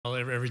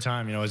Every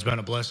time, it's been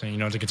a blessing,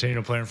 to continue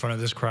to play in front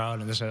of this crowd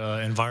and this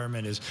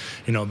environment is,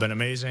 been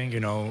amazing.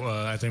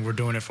 I think we're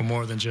doing it for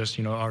more than just,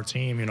 our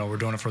team. We're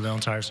doing it for the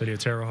entire city of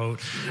Terre Haute,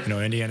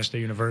 Indiana State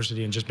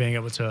University, and just being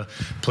able to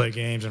play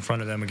games in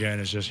front of them again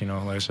is just, like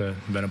I said,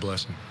 been a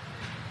blessing.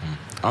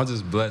 I'm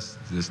just blessed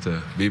just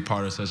to be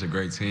part of such a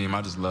great team.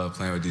 I just love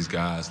playing with these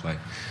guys. Like,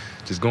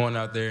 just going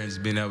out there and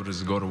just being able to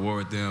just go to war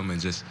with them and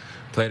just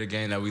play the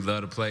game that we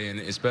love to play, and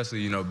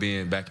especially,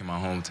 being back in my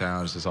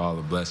hometown, it's just all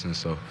a blessing.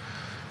 So,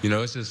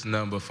 it's just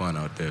nothing but fun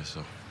out there.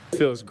 So.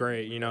 Feels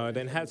great, and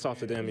then hats off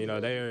to them.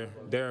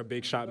 They're a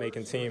big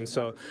shot-making team,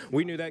 so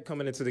we knew that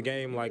coming into the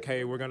game, like,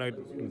 hey, we're gonna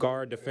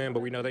guard, defend, but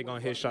we know they're gonna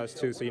hit shots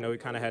too. So we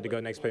kind of had to go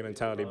next play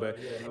mentality. But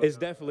it's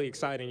definitely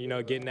exciting,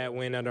 getting that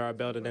win under our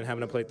belt and then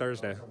having to play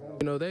Thursday.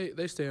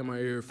 They stay in my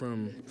ear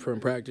from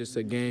practice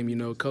to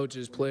game.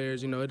 Coaches,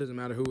 players. It doesn't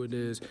matter who it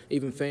is,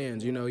 even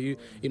fans.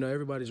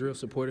 Everybody's real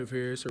supportive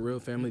here. It's a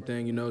real family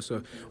thing.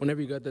 So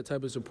whenever you got that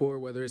type of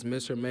support, whether it's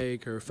miss or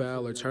make or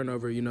foul or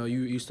turnover,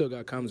 you still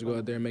got confidence to go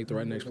out there and make the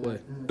right next play.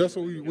 That's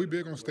what we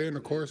big on staying the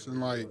course, and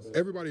like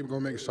everybody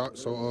gonna make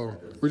shots. So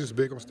we're just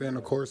big on staying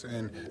the course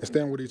and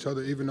staying with each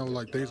other, even though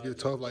like things get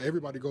tough. Like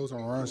everybody goes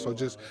on runs, so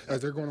just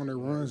as they're going on their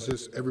runs,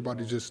 just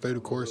everybody just stay the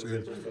course,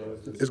 and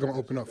it's gonna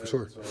open up for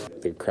sure.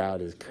 The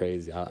crowd is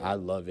crazy. I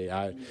love it.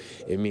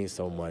 It means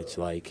so much.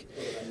 Like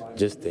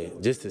just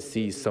to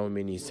see so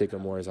many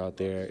Sycamores out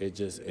there, it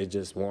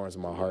just warms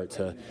my heart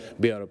to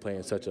be able to play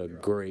in such a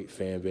great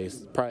fan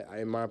base.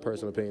 Probably, in my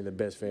personal opinion, the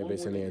best fan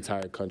base in the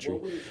entire country.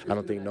 I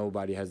don't think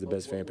nobody has the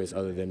best fan base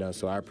other than us.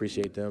 So I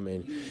appreciate them,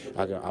 and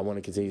I want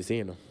to continue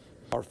seeing them.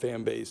 Our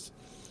fan base,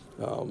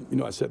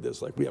 I said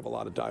this, like we have a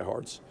lot of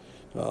diehards,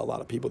 a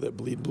lot of people that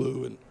bleed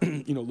blue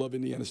and, love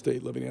Indiana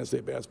State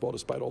basketball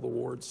despite all the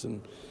warts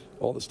and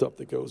all the stuff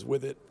that goes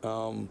with it.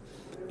 And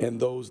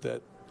those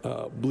that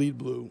bleed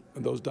blue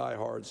and those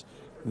diehards,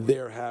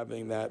 they're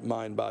having that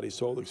mind, body,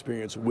 soul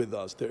experience with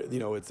us.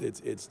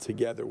 It's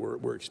together.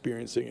 We're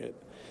experiencing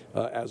it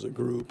as a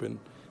group, and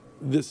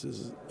this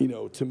is,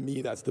 to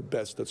me, that's the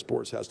best that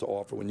sports has to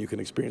offer when you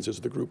can experience this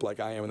with a group like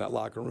I am in that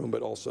locker room,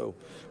 but also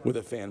with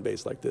a fan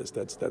base like this.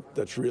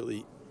 That's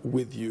really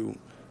with you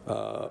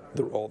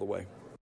all the way.